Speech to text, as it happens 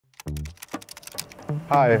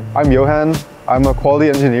Hi, I'm Johan. I'm a quality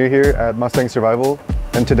engineer here at Mustang Survival,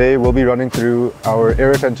 and today we'll be running through our air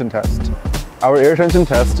retention test. Our air retention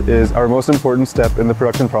test is our most important step in the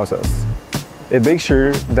production process. It makes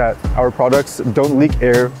sure that our products don't leak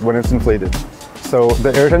air when it's inflated. So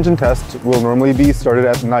the air retention test will normally be started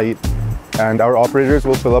at night, and our operators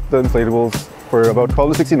will fill up the inflatables for about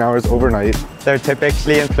 12 to 16 hours overnight. They're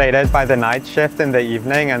typically inflated by the night shift in the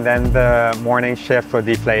evening, and then the morning shift will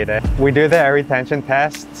deflate it. We do the air retention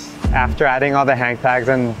test after adding all the hang tags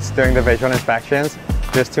and doing the visual inspections,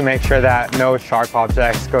 just to make sure that no sharp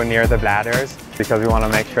objects go near the bladders, because we want to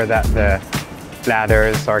make sure that the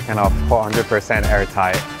bladders are kind of 100%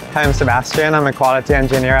 airtight. Hi, I'm Sebastian. I'm a quality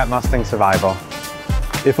engineer at Mustang Survival.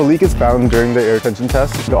 If a leak is found during the air retention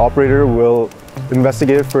test, the operator will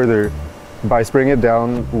investigate it further by spraying it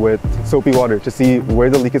down with soapy water to see where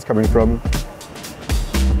the leak is coming from.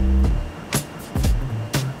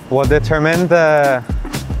 We'll determine the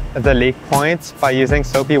leak point by using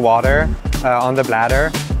soapy water on the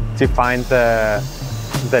bladder to find the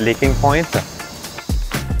leaking point.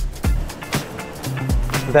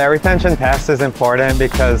 The air retention test is important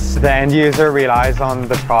because the end user relies on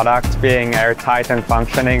the product being airtight and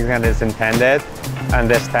functioning as intended, and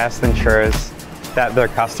this test ensures that their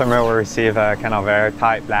customer will receive a kind of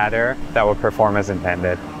airtight bladder that will perform as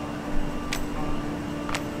intended.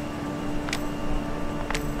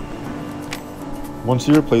 Once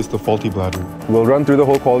you replace the faulty bladder, we'll run through the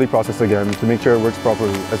whole quality process again to make sure it works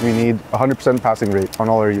properly, as we need 100% passing rate on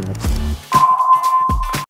all our units.